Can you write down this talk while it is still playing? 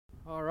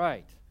All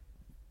right.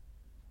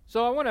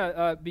 So I want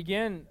to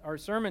begin our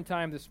sermon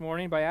time this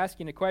morning by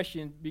asking a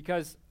question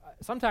because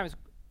sometimes,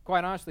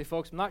 quite honestly,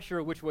 folks, I'm not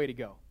sure which way to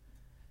go.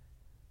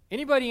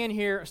 Anybody in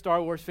here a Star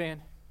Wars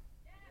fan?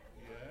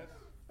 Yes.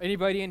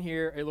 Anybody in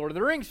here a Lord of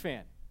the Rings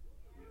fan?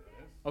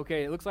 Yes.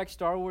 Okay, it looks like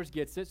Star Wars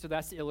gets it, so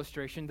that's the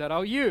illustration that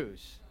I'll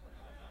use.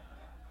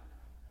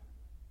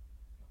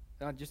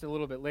 Just a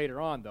little bit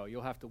later on, though.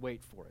 You'll have to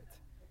wait for it.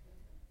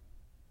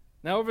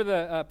 Now, over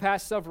the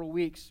past several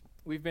weeks,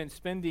 we've been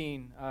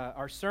spending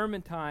our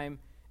sermon time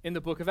in the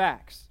book of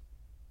Acts.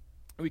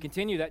 We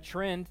continue that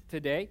trend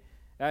today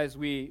as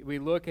we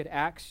look at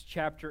Acts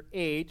chapter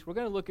 8. We're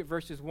going to look at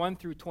verses 1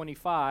 through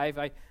 25.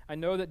 I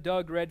know that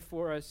Doug read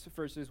for us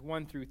verses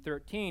 1 through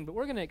 13, but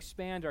we're going to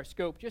expand our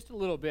scope just a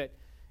little bit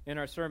in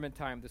our sermon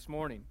time this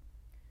morning.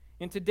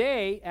 And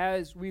today,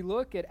 as we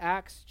look at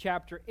Acts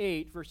chapter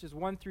 8, verses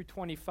 1 through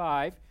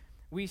 25,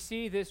 we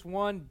see this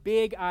one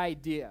big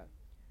idea.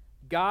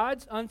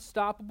 God's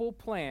unstoppable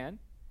plan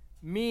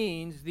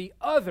means the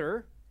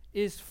other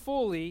is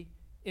fully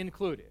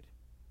included.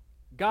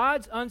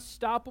 God's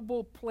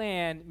unstoppable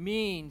plan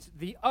means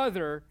the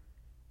other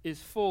is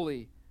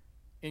fully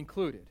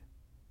included.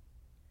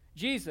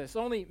 Jesus,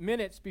 only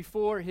minutes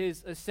before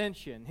his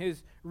ascension,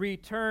 his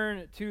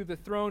return to the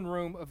throne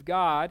room of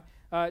God,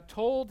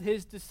 told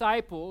his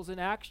disciples in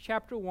Acts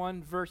chapter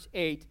 1, verse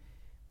 8,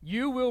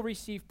 "You will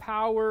receive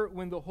power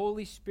when the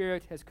Holy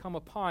Spirit has come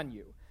upon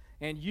you,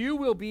 and you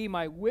will be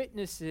my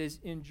witnesses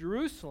in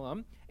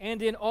Jerusalem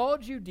and in all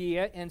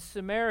Judea and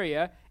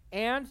Samaria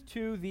and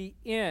to the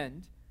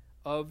end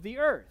of the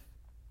earth."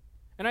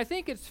 And I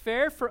think it's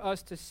fair for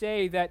us to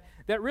say that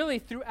really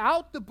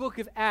throughout the book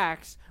of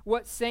Acts,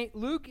 what St.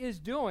 Luke is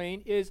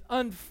doing is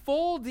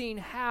unfolding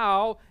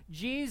how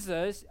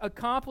Jesus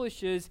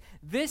accomplishes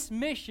this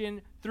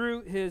mission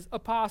through his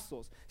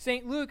apostles.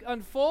 St. Luke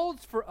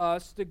unfolds for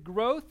us the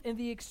growth and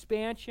the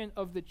expansion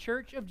of the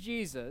church of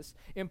Jesus,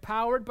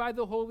 empowered by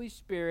the Holy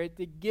Spirit,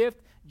 the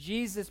gift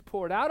Jesus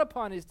poured out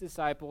upon his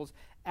disciples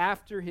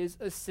after his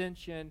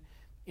ascension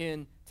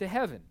into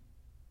heaven.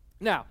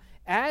 Now,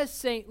 as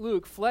St.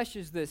 Luke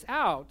fleshes this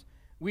out,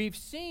 we've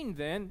seen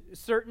then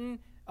certain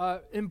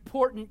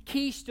important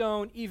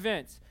keystone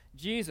events.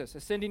 Jesus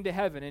ascending to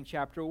heaven in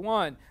chapter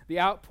 1, the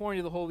outpouring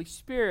of the Holy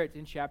Spirit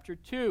in chapter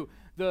 2,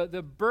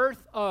 the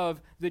birth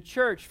of the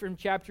church from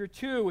chapter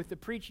 2 with the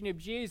preaching of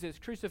Jesus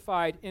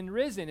crucified and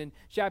risen in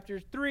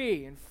chapters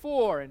 3 and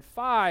 4 and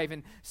 5,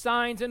 and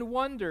signs and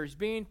wonders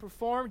being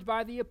performed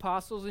by the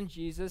apostles in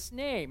Jesus'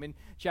 name in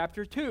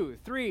chapter 2,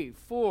 3,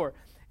 4,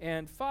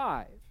 and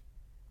 5.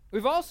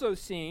 We've also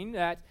seen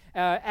that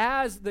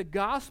as the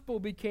gospel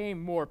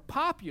became more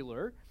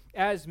popular,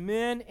 as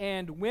men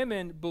and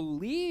women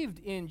believed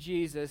in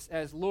Jesus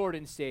as Lord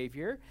and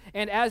Savior,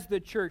 and as the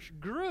church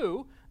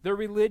grew, the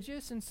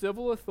religious and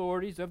civil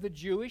authorities of the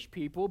Jewish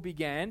people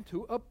began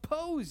to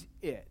oppose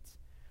it.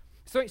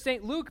 So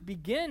St. Luke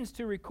begins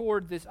to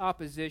record this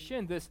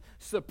opposition, this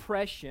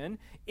suppression,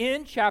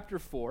 in chapter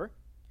 4.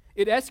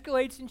 It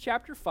escalates in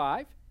chapter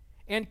 5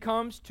 and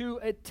comes to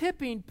a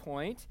tipping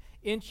point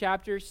in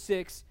chapter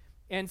 6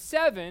 and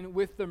 7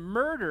 with the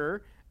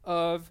murder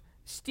of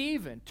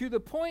Stephen, to the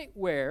point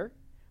where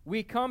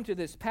we come to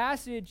this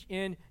passage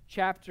in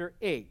chapter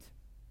 8.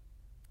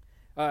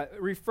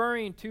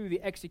 Referring to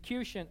the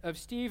execution of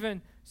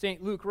Stephen,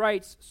 St. Luke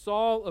writes,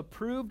 "Saul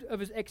approved of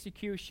his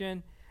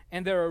execution,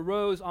 and there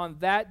arose on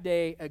that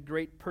day a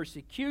great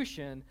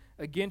persecution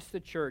against the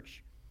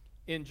church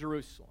in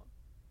Jerusalem."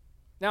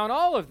 Now, in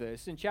all of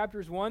this, in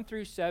chapters 1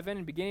 through 7,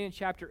 and beginning in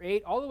chapter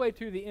 8, all the way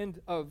to the end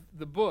of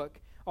the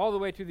book, all the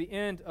way to the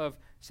end of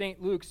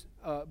St. Luke's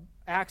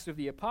Acts of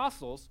the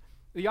Apostles,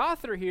 the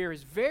author here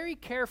is very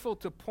careful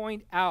to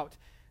point out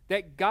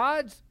that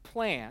God's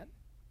plan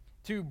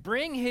to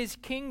bring his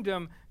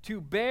kingdom to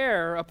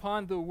bear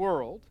upon the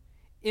world,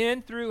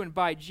 in, through, and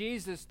by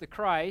Jesus the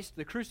Christ,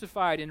 the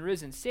crucified and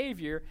risen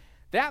Savior,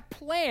 that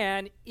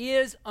plan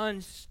is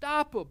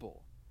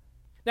unstoppable.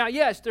 Now,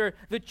 yes,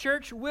 the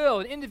church will,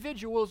 and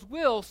individuals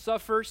will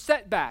suffer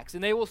setbacks,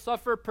 and they will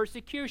suffer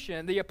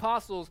persecution. The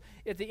apostles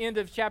at the end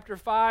of chapter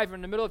 5, or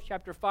in the middle of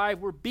chapter 5,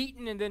 were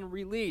beaten and then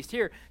released.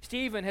 Here,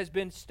 Stephen has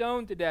been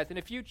stoned to death. In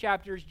a few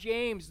chapters,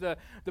 James, the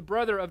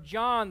brother of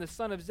John, the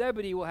son of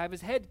Zebedee, will have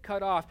his head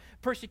cut off.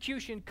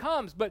 Persecution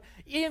comes, but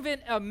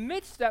even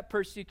amidst that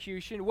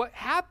persecution, what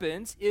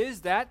happens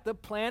is that the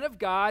plan of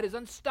God is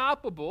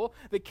unstoppable.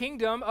 The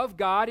kingdom of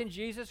God in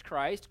Jesus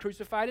Christ,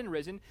 crucified and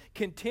risen,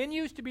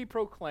 continues to be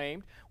proclaimed.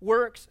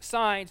 Works,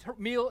 signs,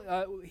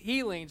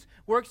 healings,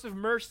 works of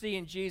mercy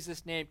in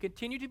Jesus' name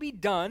continue to be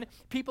done.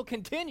 People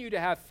continue to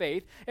have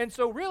faith. And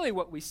so really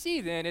what we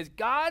see then is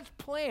God's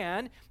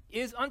plan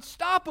is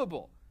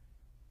unstoppable.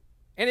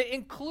 And it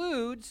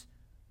includes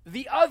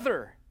the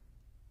other,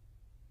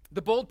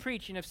 the bold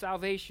preaching of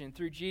salvation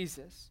through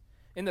Jesus,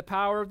 in the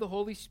power of the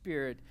Holy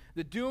Spirit,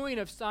 the doing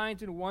of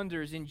signs and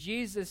wonders in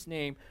Jesus'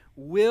 name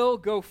will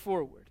go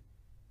forward.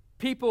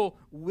 People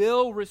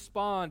will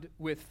respond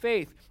with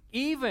faith,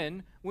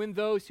 even when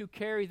those who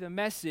carry the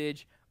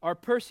message are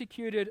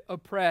persecuted,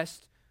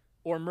 oppressed,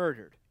 or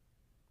murdered.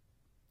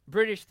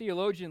 British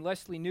theologian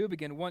Leslie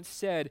Newbigin once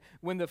said,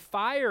 when the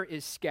fire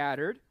is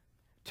scattered,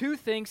 two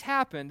things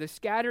happen. The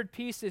scattered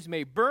pieces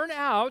may burn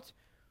out,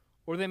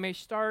 or they may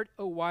start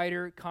a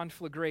wider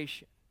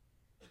conflagration.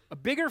 A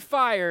bigger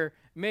fire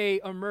may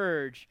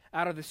emerge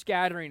out of the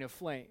scattering of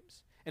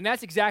flames. And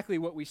that's exactly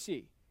what we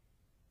see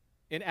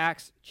in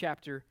Acts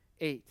chapter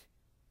 8.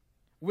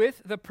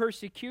 With the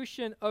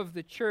persecution of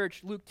the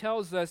church, Luke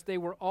tells us they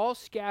were all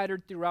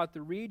scattered throughout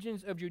the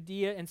regions of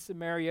Judea and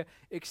Samaria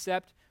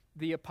except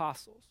the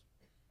apostles.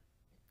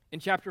 In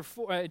chapter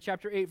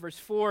 8, verse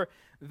 4,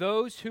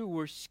 those who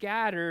were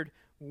scattered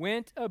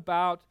went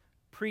about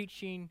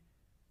preaching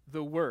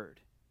the word.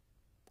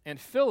 And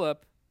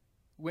Philip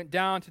went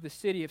down to the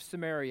city of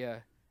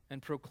Samaria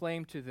and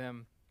proclaimed to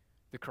them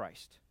the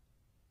Christ.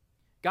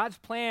 God's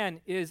plan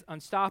is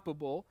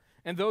unstoppable,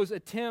 and those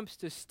attempts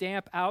to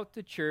stamp out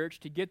the church,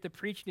 to get the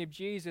preaching of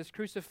Jesus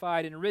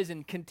crucified and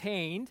risen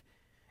contained,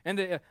 and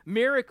the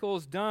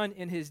miracles done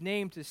in his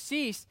name to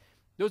cease,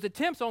 those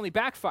attempts only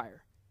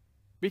backfire.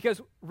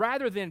 Because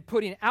rather than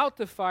putting out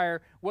the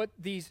fire, what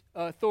these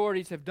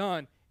authorities have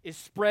done is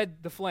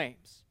spread the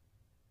flames.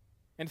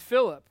 And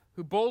Philip,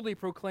 who boldly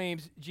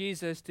proclaims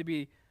Jesus to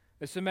be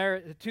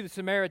to the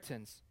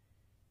Samaritans,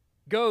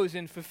 goes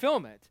in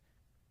fulfillment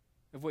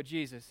of what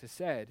Jesus has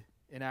said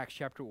in Acts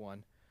chapter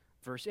 1,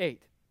 verse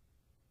 8.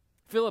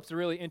 Philip's a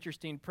really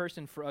interesting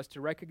person for us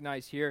to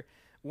recognize here.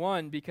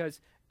 One, because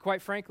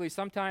quite frankly,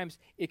 sometimes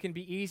it can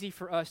be easy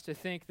for us to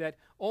think that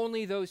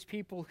only those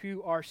people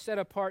who are set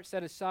apart,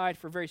 set aside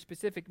for very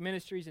specific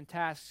ministries and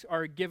tasks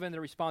are given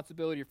the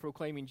responsibility of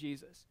proclaiming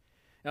Jesus.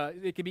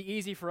 It can be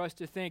easy for us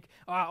to think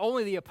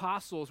only the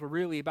apostles were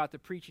really about the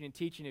preaching and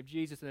teaching of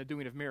Jesus and the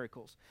doing of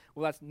miracles.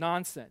 Well, that's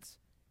nonsense.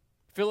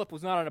 Philip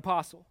was not an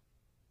apostle.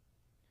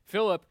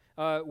 Philip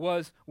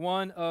was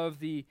one of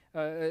the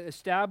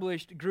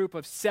established group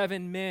of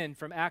 7 men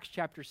from Acts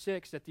chapter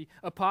 6 that the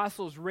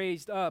apostles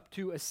raised up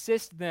to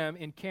assist them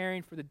in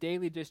caring for the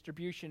daily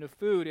distribution of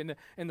food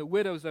and the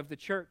widows of the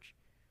church.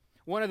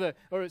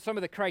 Some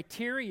of the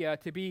criteria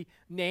to be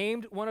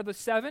named one of the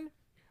 7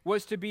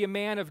 was to be a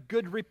man of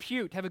good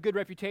repute, have a good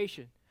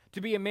reputation,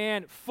 to be a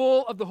man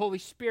full of the Holy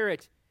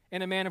Spirit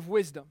and a man of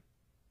wisdom.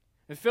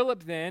 And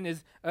Philip then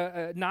is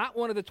not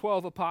one of the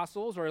 12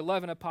 apostles or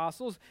 11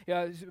 apostles.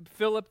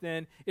 Philip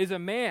then is a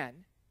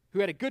man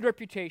who had a good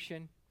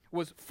reputation,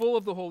 was full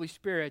of the Holy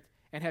Spirit,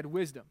 and had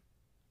wisdom.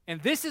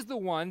 And this is the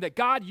one that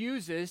God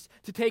uses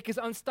to take his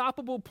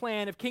unstoppable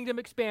plan of kingdom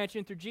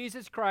expansion through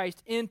Jesus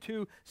Christ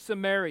into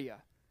Samaria.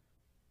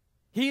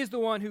 He is the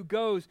one who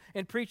goes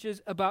and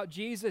preaches about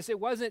Jesus. It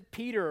wasn't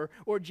Peter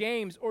or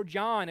James or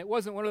John. It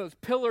wasn't one of those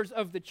pillars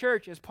of the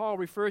church, as Paul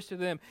refers to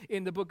them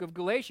in the book of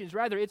Galatians.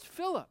 Rather, it's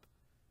Philip.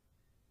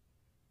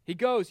 He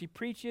goes, he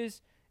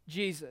preaches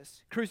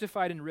Jesus,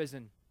 crucified and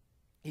risen.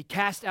 He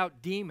cast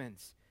out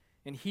demons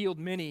and healed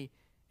many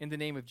in the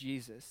name of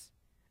Jesus.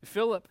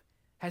 Philip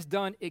has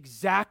done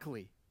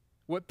exactly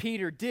what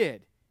Peter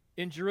did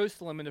in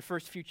Jerusalem in the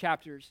first few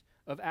chapters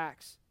of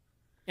Acts.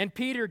 And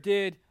Peter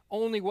did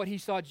only what he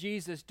saw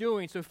Jesus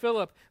doing. So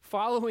Philip,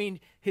 following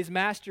his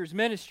master's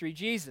ministry,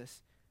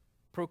 Jesus,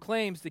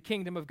 proclaims the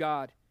kingdom of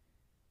God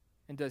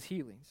and does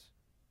healings.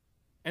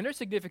 And there's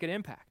significant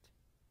impact.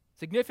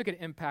 Significant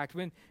impact.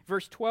 When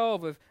verse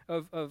 12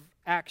 of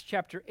Acts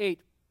chapter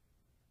 8,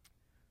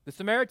 the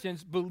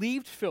Samaritans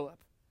believed Philip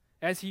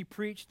as he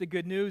preached the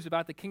good news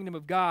about the kingdom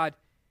of God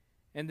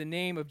and the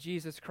name of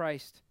Jesus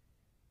Christ.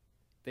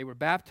 They were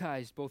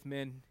baptized, both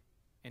men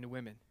and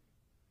women.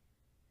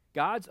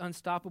 God's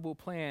unstoppable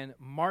plan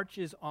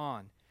marches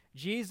on.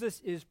 Jesus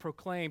is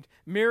proclaimed.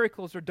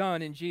 Miracles are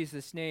done in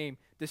Jesus' name.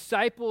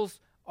 Disciples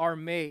are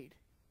made.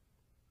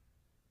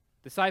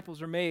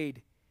 Disciples are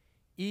made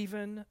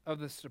even of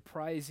the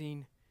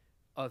surprising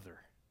other,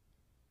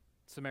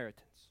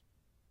 Samaritans.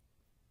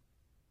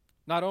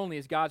 Not only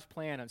is God's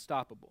plan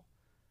unstoppable,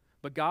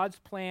 but God's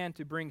plan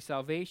to bring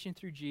salvation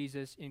through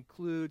Jesus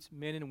includes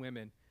men and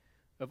women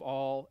of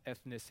all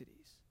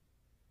ethnicities.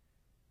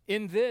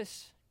 In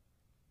this,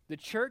 the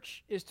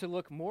church is to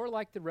look more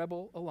like the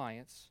Rebel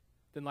Alliance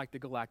than like the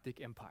Galactic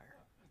Empire.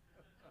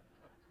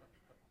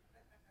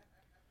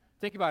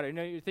 Think about it.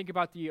 You think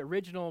about the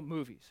original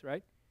movies,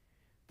 right?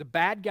 The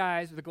bad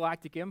guys of the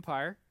Galactic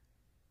Empire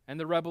and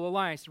the Rebel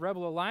Alliance. The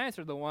Rebel Alliance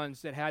are the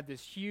ones that had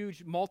this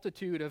huge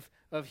multitude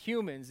of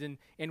humans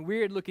and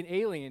weird-looking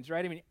aliens,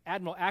 right? I mean,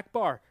 Admiral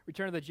Akbar,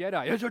 Return of the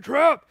Jedi. It's a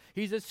trap!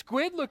 He's a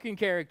squid-looking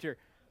character.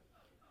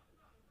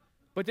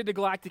 But did the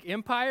Galactic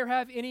Empire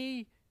have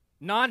any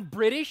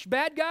non-British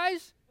bad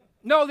guys?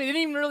 No, they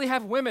didn't even really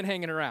have women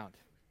hanging around.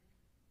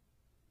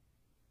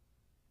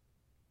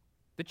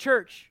 The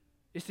church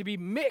is to be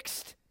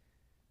mixed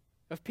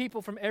of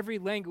people from every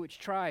language,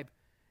 tribe,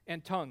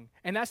 and tongue.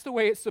 And that's the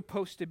way it's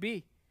supposed to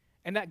be.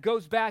 And that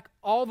goes back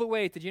all the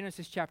way to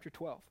Genesis chapter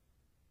 12,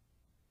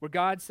 where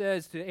God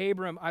says to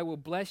Abram, I will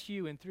bless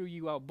you, and through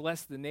you I'll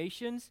bless the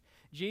nations.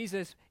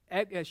 Jesus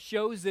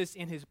shows this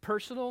in his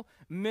personal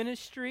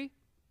ministry.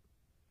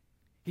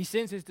 He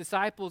sends his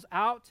disciples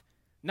out,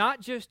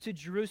 not just to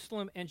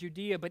Jerusalem and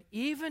Judea, but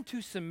even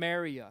to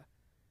Samaria,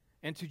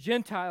 and to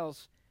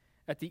Gentiles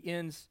at the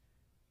ends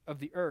of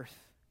the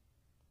earth.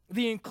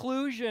 The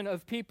inclusion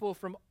of people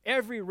from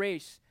every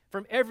race,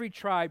 from every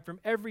tribe, from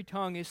every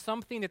tongue is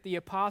something that the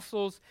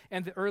apostles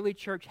and the early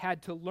church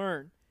had to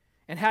learn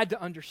and had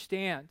to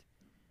understand.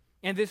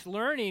 And this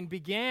learning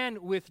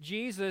began with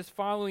Jesus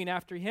following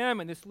after him,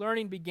 and this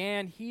learning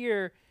began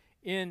here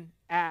in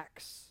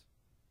Acts.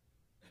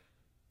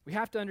 We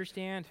have to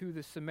understand who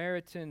the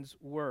Samaritans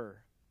were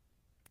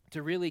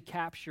to really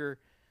capture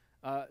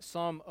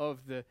some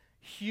of the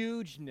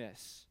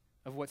hugeness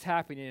of what's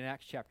happening in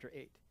Acts chapter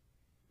 8.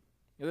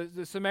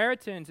 The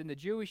Samaritans and the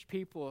Jewish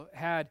people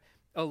had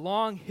a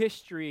long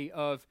history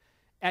of,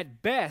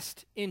 at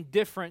best,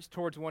 indifference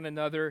towards one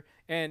another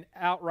and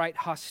outright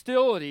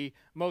hostility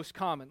most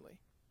commonly.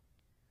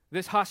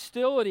 This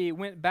hostility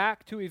went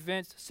back to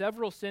events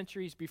several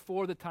centuries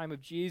before the time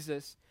of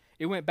Jesus.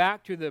 It went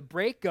back to the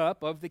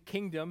breakup of the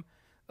kingdom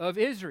of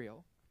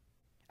Israel.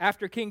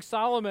 After King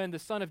Solomon, the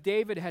son of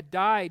David, had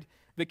died,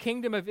 the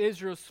kingdom of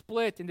Israel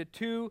split into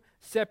two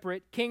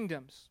separate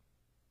kingdoms.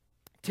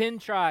 10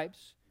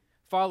 tribes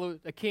followed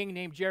a king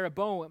named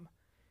Jeroboam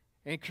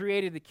and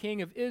created the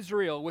king of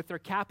Israel with their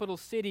capital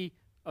city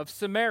of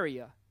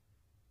Samaria.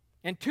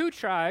 And 2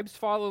 tribes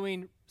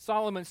following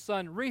Solomon's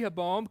son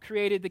Rehoboam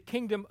created the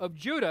kingdom of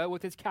Judah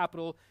with its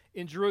capital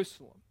in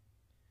Jerusalem.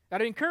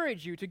 I'd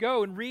encourage you to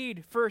go and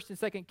read 1st and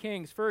 2nd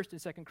Kings, 1st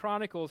and 2nd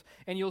Chronicles,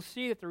 and you'll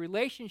see that the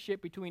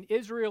relationship between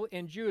Israel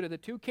and Judah, the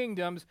 2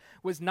 kingdoms,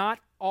 was not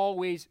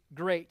always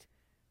great.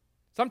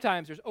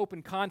 Sometimes there's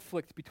open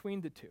conflict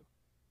between the two.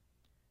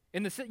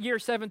 In the year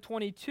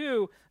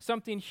 722,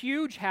 something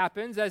huge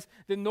happens as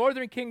the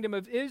northern kingdom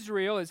of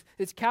Israel, as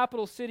its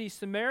capital city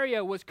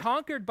Samaria, was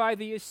conquered by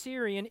the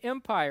Assyrian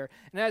Empire.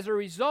 And as a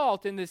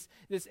result, in this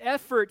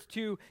effort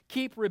to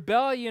keep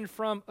rebellion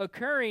from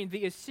occurring,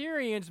 the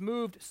Assyrians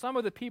moved some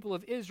of the people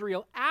of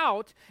Israel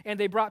out, and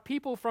they brought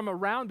people from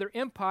around their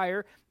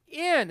empire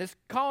in. This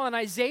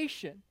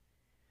colonization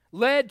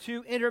led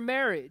to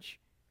intermarriage.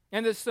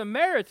 And the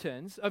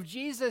Samaritans of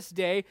Jesus'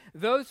 day,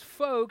 those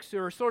folks who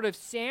are sort of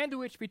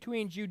sandwiched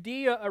between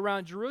Judea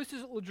around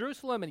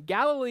Jerusalem and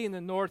Galilee in the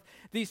north,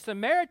 these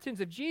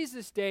Samaritans of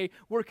Jesus' day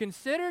were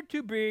considered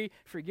to be,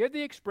 forgive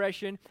the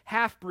expression,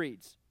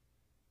 half-breeds.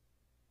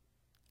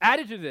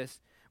 Added to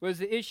this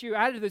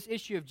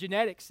issue of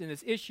genetics and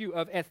this issue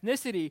of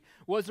ethnicity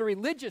was a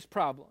religious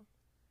problem.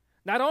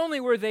 Not only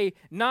were they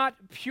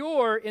not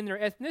pure in their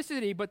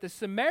ethnicity, but the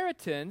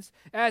Samaritans,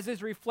 as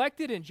is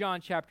reflected in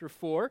John chapter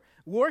 4,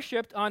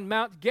 worshipped on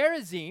Mount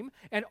Gerizim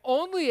and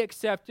only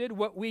accepted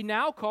what we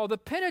now call the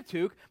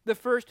Pentateuch, the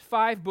first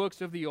 5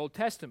 books of the Old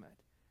Testament.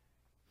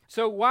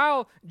 So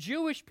while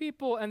Jewish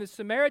people and the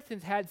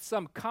Samaritans had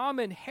some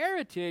common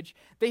heritage,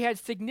 they had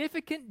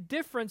significant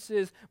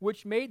differences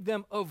which made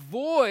them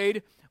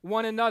avoid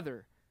one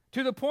another.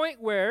 To the point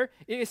where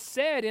it is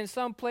said in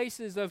some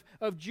places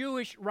of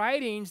Jewish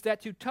writings that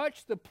to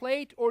touch the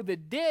plate or the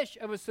dish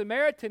of a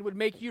Samaritan would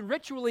make you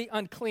ritually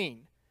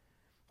unclean.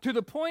 To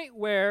the point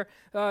where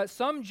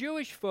some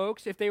Jewish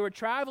folks, if they were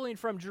traveling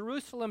from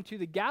Jerusalem to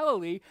the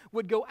Galilee,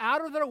 would go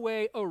out of their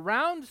way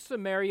around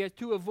Samaria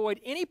to avoid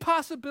any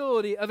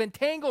possibility of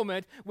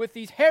entanglement with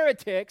these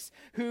heretics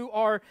who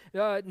are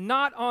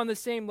not on the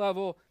same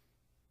level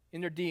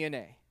in their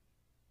DNA.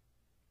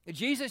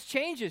 Jesus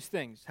changes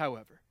things,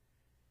 however.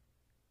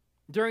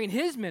 During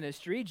his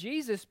ministry,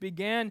 Jesus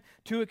began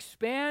to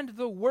expand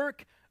the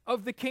work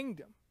of the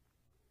kingdom.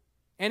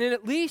 And in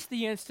at least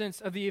the instance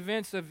of the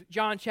events of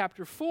John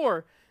chapter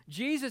 4,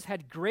 Jesus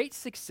had great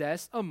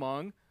success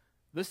among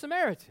the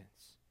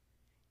Samaritans.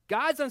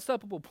 God's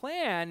unstoppable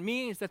plan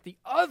means that the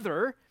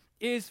other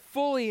is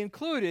fully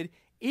included,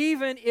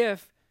 even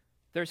if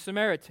they're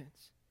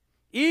Samaritans.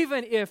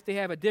 Even if they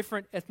have a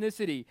different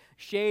ethnicity,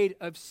 shade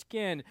of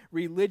skin,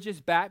 religious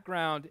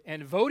background,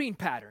 and voting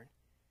pattern.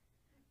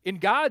 In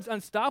God's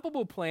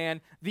unstoppable plan,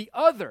 the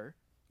other,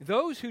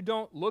 those who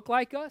don't look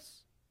like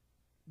us,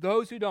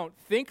 those who don't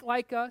think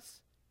like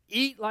us,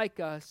 eat like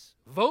us,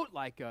 vote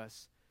like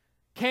us,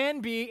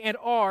 can be and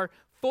are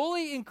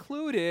fully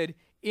included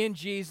in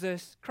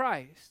Jesus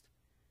Christ.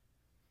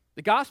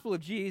 The gospel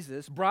of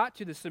Jesus, brought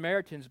to the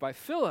Samaritans by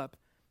Philip,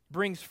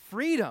 brings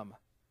freedom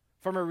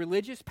from a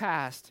religious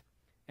past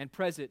and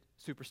present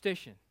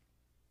superstition.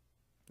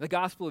 The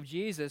gospel of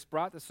Jesus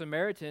brought the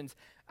Samaritans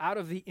out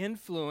of the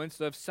influence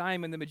of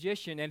Simon the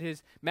magician and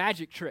his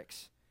magic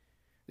tricks.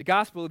 The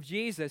gospel of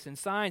Jesus and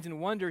signs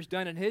and wonders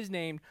done in his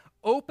name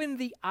opened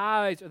the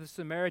eyes of the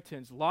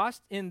Samaritans,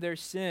 lost in their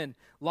sin,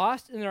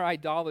 lost in their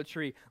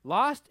idolatry,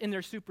 lost in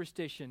their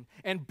superstition,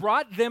 and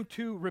brought them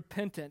to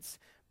repentance,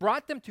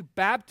 brought them to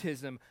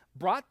baptism,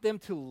 brought them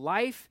to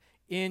life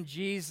in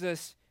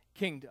Jesus'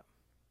 kingdom.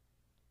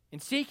 In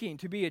seeking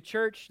to be a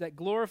church that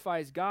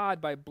glorifies God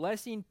by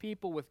blessing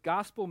people with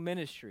gospel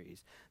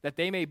ministries, that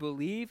they may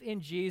believe in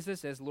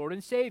Jesus as Lord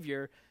and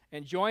Savior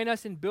and join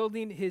us in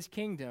building his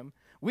kingdom,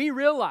 we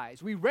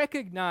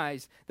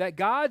recognize that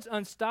God's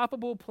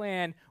unstoppable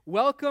plan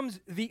welcomes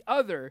the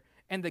other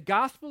And the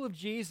gospel of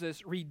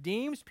Jesus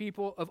redeems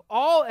people of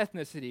all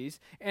ethnicities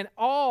and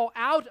all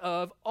out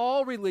of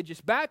all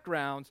religious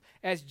backgrounds,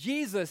 as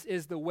Jesus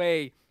is the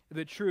way,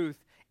 the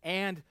truth,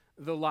 and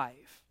the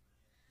life.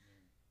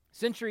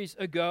 Centuries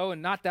ago,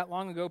 and not that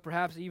long ago,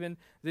 perhaps even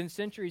then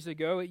centuries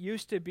ago, it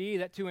used to be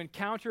that to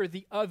encounter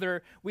the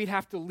other, we'd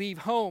have to leave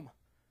home.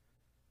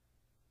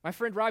 My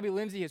friend Robbie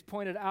Lindsay has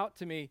pointed out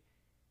to me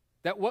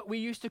that what we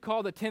used to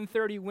call the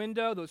 1030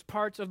 window, those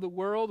parts of the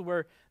world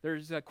where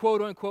there's a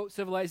quote-unquote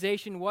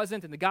civilization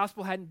wasn't and the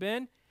gospel hadn't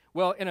been,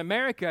 well, in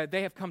America,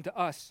 they have come to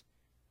us.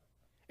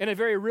 In a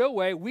very real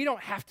way, we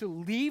don't have to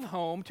leave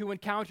home to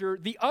encounter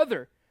the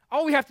other.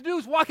 All we have to do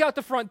is walk out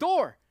the front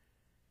door.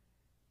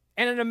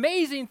 And an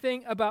amazing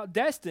thing about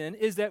Destin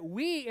is that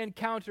we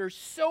encounter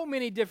so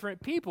many different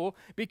people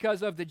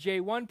because of the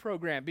J1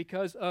 program,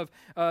 because of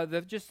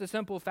just the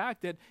simple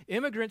fact that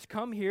immigrants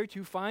come here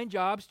to find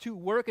jobs, to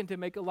work, and to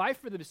make a life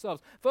for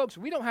themselves. Folks,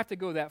 we don't have to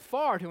go that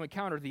far to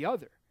encounter the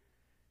other.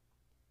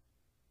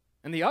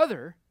 And the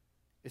other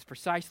is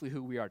precisely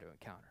who we are to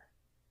encounter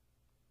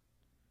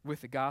with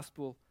the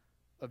gospel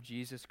of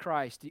Jesus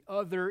Christ. The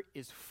other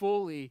is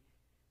fully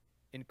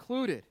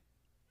included.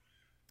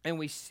 And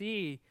we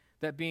see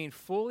that being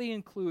fully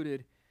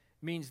included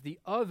means the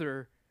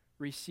other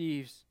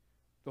receives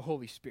the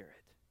Holy Spirit.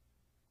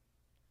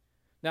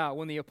 Now,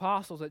 when the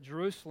apostles at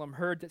Jerusalem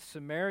heard that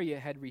Samaria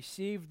had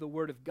received the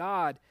word of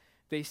God,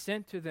 they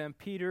sent to them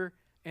Peter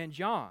and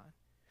John,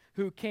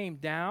 who came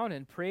down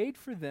and prayed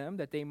for them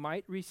that they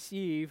might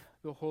receive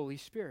the Holy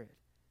Spirit.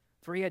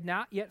 For he had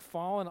not yet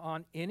fallen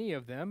on any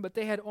of them, but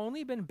they had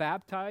only been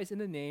baptized in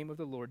the name of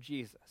the Lord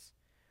Jesus.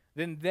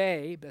 Then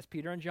they, that's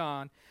Peter and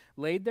John,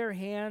 laid their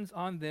hands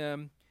on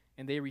them,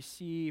 and they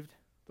received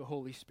the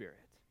Holy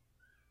Spirit.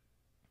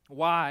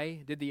 Why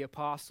did the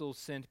apostles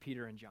send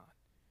Peter and John?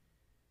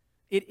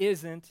 It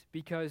isn't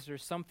because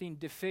there's something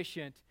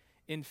deficient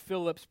in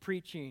Philip's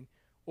preaching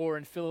or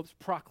in Philip's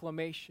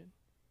proclamation.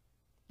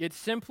 It's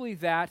simply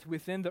that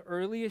within the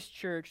earliest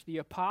church, the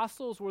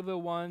apostles were the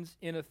ones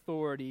in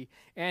authority,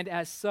 and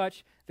as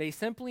such, they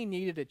simply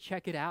needed to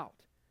check it out.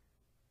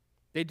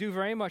 They do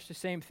very much the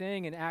same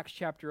thing in Acts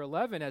chapter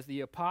 11 as the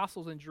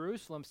apostles in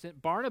Jerusalem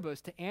sent Barnabas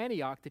to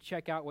Antioch to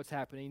check out what's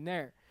happening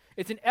there.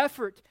 It's an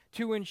effort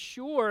to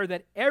ensure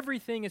that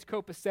everything is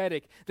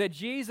copacetic, that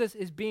Jesus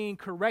is being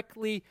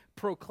correctly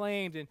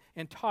proclaimed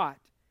and taught.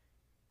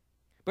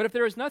 But if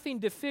there was nothing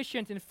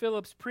deficient in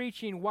Philip's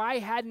preaching, why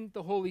hadn't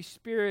the Holy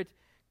Spirit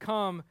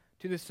come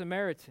to the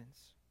Samaritans?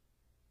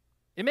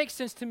 It makes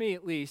sense to me,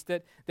 at least,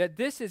 that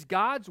this is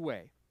God's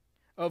way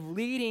of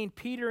leading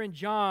Peter and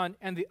John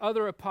and the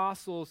other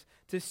apostles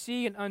to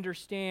see and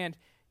understand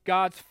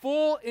God's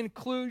full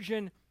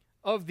inclusion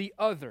of the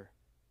other.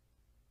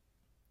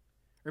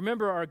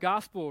 Remember, our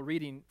gospel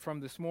reading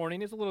from this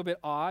morning is a little bit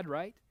odd,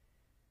 right?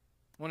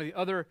 One of the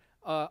other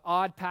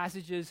odd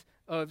passages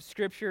of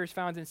Scripture is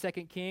found in 2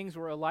 Kings,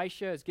 where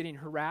Elisha is getting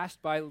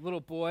harassed by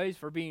little boys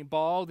for being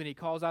bald, and he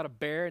calls out a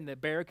bear, and the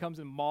bear comes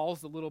and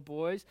mauls the little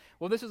boys.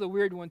 Well, this is a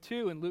weird one,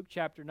 too, in Luke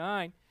chapter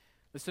 9.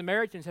 The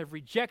Samaritans have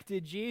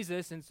rejected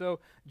Jesus, and so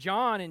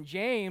John and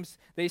James,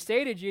 they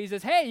say to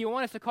Jesus, hey, you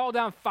want us to call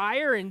down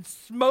fire and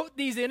smote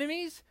these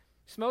enemies?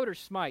 Smote or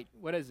smite?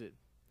 What is it?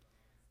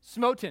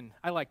 Smoten.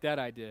 I like that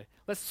idea.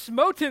 Let's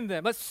smoten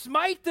them. Let's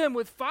smite them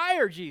with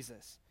fire,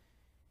 Jesus.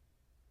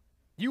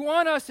 You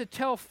want us to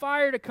tell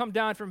fire to come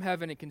down from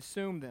heaven and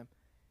consume them.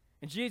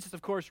 And Jesus,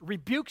 of course,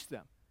 rebukes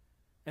them,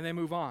 and they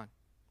move on.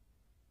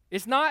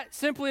 It's not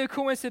simply a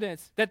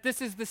coincidence that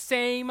this is the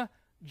same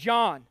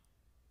John,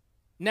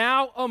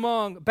 now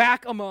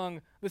back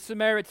among the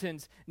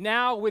Samaritans,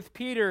 now with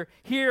Peter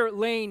here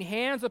laying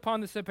hands upon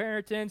the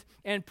Samaritans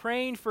and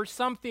praying for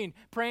something,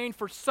 praying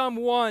for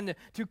someone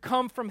to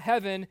come from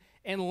heaven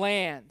and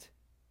land.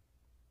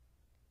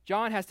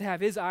 John has to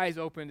have his eyes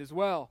opened as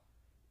well.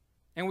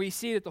 And we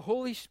see that the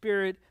Holy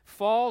Spirit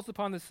falls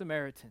upon the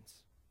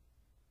Samaritans.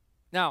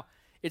 Now,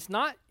 it's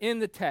not in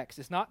the text.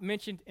 It's not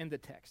mentioned in the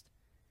text.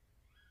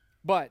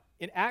 But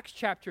in Acts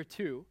chapter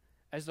 2,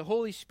 as the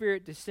Holy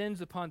Spirit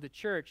descends upon the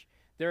church,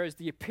 there is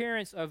the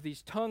appearance of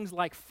these tongues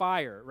like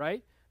fire,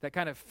 right? That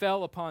kind of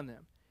fell upon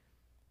them.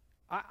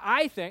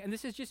 I think, and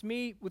this is just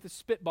me with a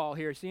spitball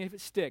here, seeing if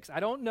it sticks. I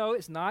don't know.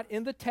 It's not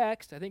in the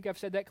text. I think I've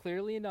said that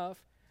clearly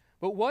enough.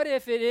 But what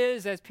if it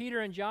is, as Peter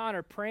and John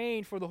are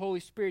praying for the Holy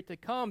Spirit to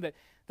come,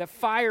 that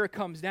fire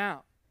comes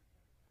down?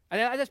 And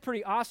that's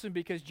pretty awesome,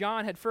 because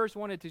John had first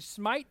wanted to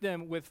smite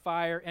them with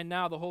fire, and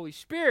now the Holy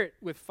Spirit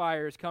with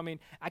fire is coming.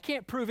 I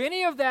can't prove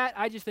any of that.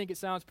 I just think it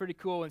sounds pretty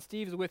cool, and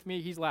Steve's with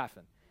me. He's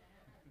laughing.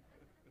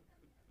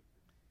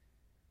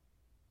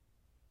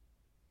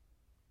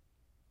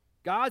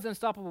 God's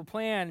unstoppable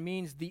plan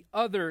means the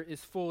other is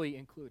fully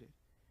included.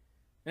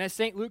 And as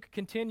St. Luke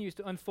continues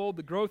to unfold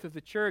the growth of the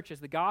church,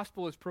 as the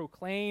gospel is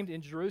proclaimed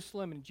in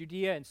Jerusalem and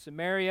Judea and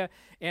Samaria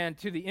and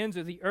to the ends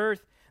of the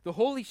earth, the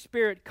Holy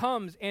Spirit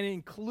comes and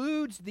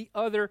includes the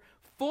other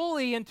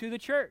fully into the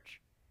church.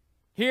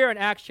 Here in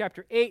Acts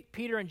chapter 8,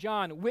 Peter and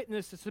John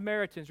witness the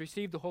Samaritans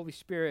receive the Holy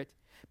Spirit.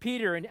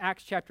 Peter in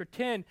Acts chapter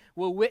 10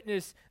 will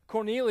witness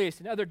Cornelius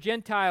and other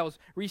Gentiles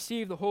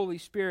receive the Holy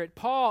Spirit.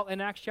 Paul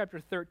in Acts chapter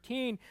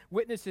 13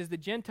 witnesses the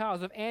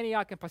Gentiles of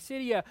Antioch and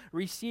Pisidia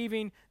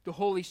receiving the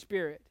Holy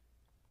Spirit.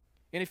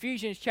 In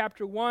Ephesians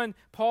chapter 1,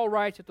 Paul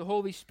writes that the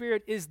Holy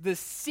Spirit is the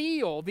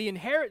seal,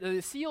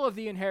 the seal of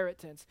the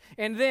inheritance.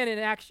 And then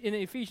in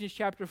Ephesians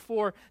chapter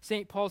 4,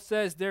 St. Paul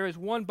says, there is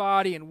one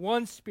body and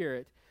one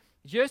Spirit,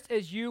 just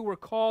as you were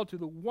called to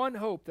the one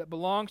hope that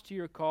belongs to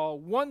your call,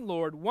 one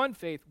Lord, one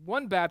faith,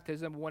 one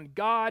baptism, one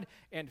God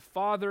and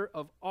Father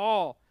of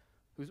all,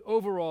 who's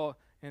over all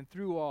and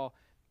through all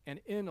and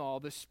in all.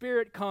 The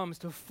Spirit comes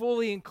to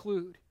fully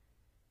include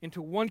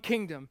into one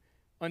kingdom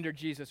under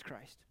Jesus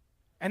Christ.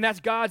 And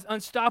that's God's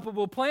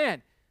unstoppable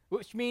plan,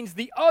 which means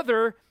the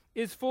other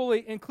is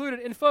fully included.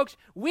 And folks,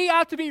 we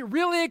ought to be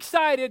really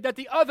excited that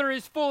the other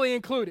is fully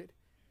included.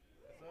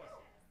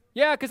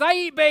 Yeah, because I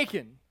eat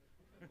bacon.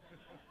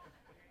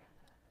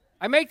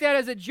 I make that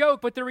as a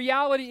joke, but the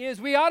reality is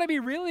we ought to be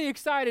really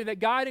excited that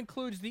God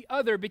includes the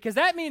other, because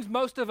that means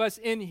most of us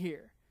in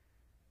here.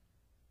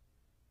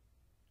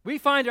 We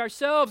find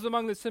ourselves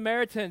among the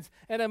Samaritans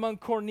and among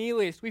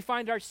Cornelius. We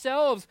find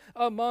ourselves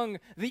among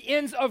the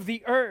ends of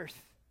the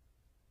earth.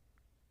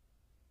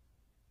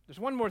 There's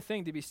one more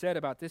thing to be said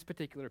about this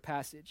particular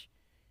passage.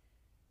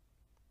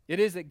 It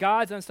is that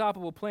God's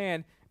unstoppable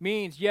plan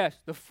means, yes,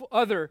 the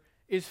other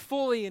is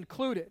fully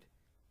included.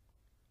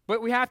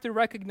 But we have to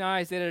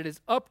recognize that it is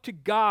up to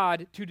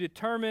God to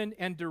determine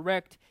and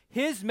direct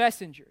His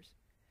messengers.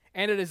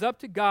 And it is up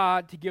to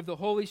God to give the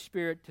Holy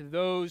Spirit to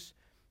those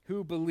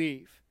who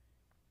believe.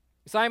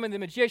 Simon the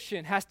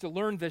magician has to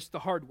learn this the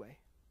hard way.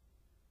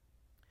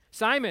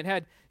 Simon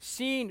had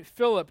seen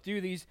Philip do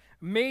these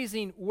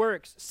amazing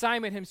works.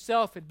 Simon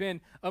himself had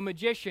been a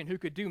magician who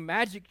could do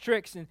magic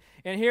tricks.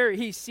 And here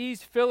he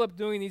sees Philip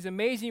doing these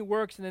amazing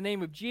works in the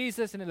name of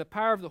Jesus and in the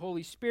power of the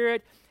Holy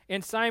Spirit.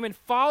 And Simon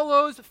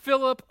follows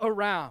Philip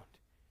around.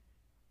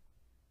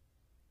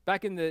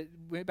 Back in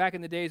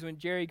the days when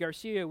Jerry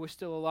Garcia was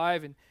still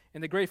alive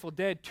and the Grateful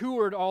Dead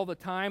toured all the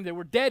time, there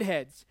were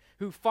deadheads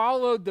who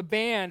followed the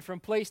band from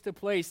place to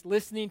place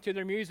listening to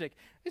their music.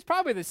 It's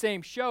probably the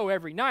same show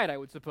every night, I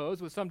would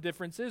suppose, with some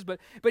differences. But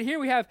here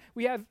we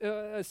have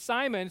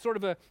Simon, sort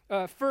of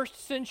a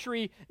first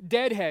century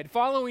deadhead,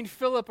 following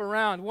Philip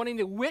around, wanting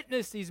to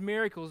witness these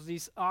miracles,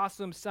 these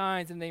awesome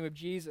signs in the name of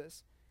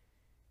Jesus.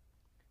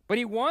 But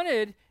he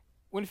wanted,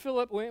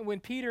 when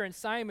Peter and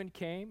Simon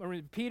came, or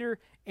when Peter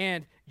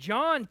and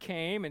John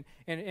came,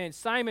 and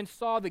Simon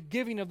saw the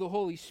giving of the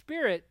Holy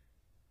Spirit,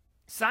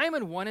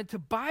 Simon wanted to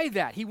buy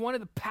that. He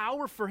wanted the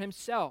power for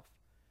himself.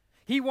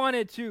 He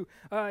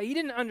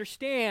didn't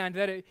understand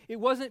that it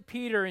wasn't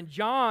Peter and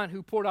John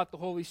who poured out the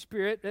Holy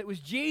Spirit. It was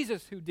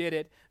Jesus who did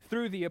it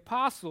through the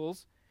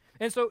apostles.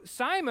 And so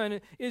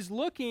Simon is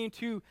looking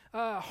to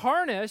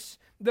harness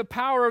the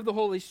power of the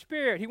Holy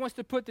Spirit. He wants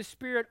to put the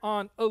Spirit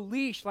on a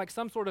leash like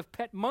some sort of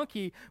pet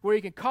monkey where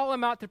he can call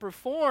him out to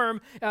perform,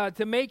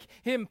 to make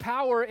him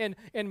power and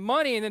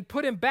money, and then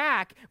put him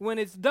back when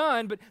it's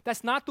done. But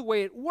that's not the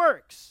way it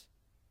works.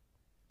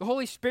 The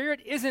Holy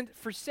Spirit isn't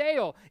for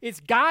sale. It's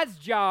God's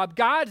job,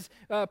 God's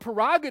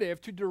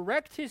prerogative to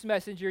direct His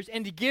messengers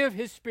and to give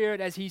His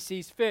Spirit as He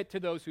sees fit to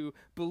those who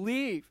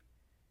believe.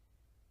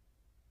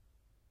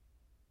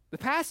 The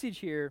passage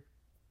here,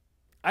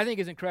 I think,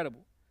 is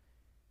incredible.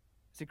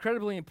 It's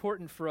incredibly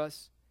important for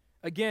us,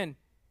 again,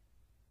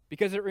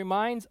 because it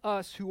reminds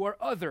us who are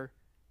other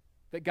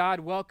that God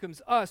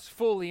welcomes us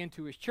fully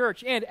into His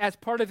church. And as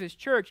part of His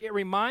church, it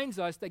reminds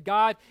us that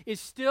God is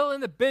still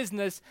in the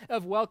business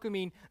of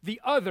welcoming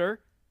the other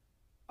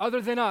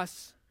than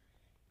us.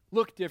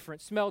 Look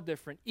different, smell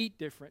different, eat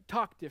different,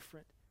 talk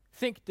different,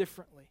 think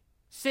differently,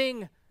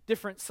 sing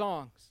different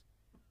songs.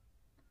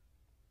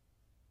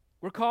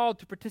 We're called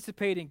to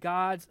participate in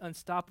God's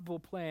unstoppable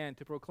plan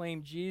to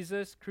proclaim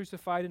Jesus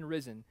crucified and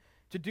risen,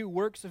 to do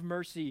works of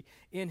mercy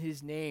in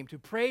His name, to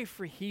pray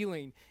for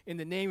healing in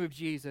the name of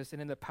Jesus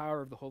and in the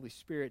power of the Holy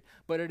Spirit.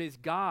 But it is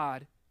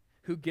God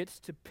who gets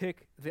to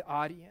pick the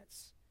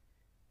audience.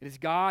 It is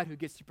God who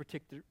gets to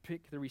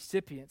pick the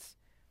recipients,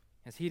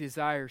 as He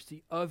desires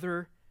the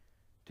other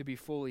to be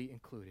fully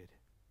included.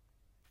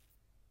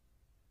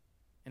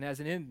 And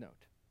as an end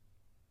note,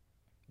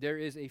 there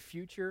is a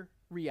future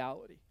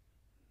reality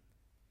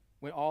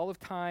when all of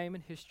time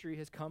and history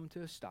has come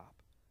to a stop,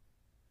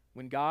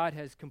 when God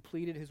has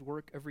completed His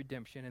work of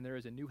redemption and there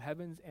is a new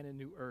heavens and a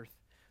new earth,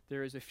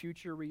 there is a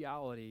future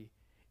reality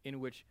in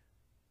which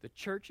the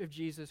church of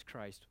Jesus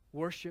Christ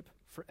worship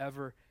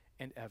forever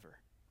and ever.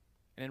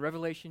 And in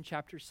Revelation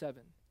chapter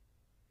 7,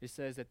 it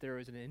says that there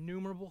is an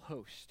innumerable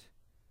host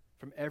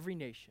from every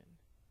nation,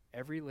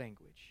 every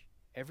language,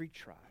 every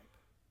tribe.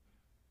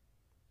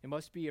 It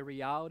must be a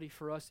reality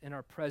for us in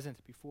our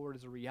present before it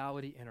is a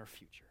reality in our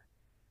future.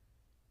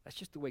 That's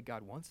just the way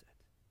God wants it.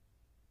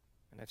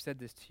 And I've said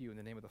this to you in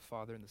the name of the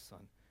Father and the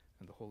Son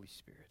and the Holy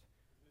Spirit.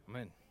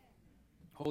 Amen.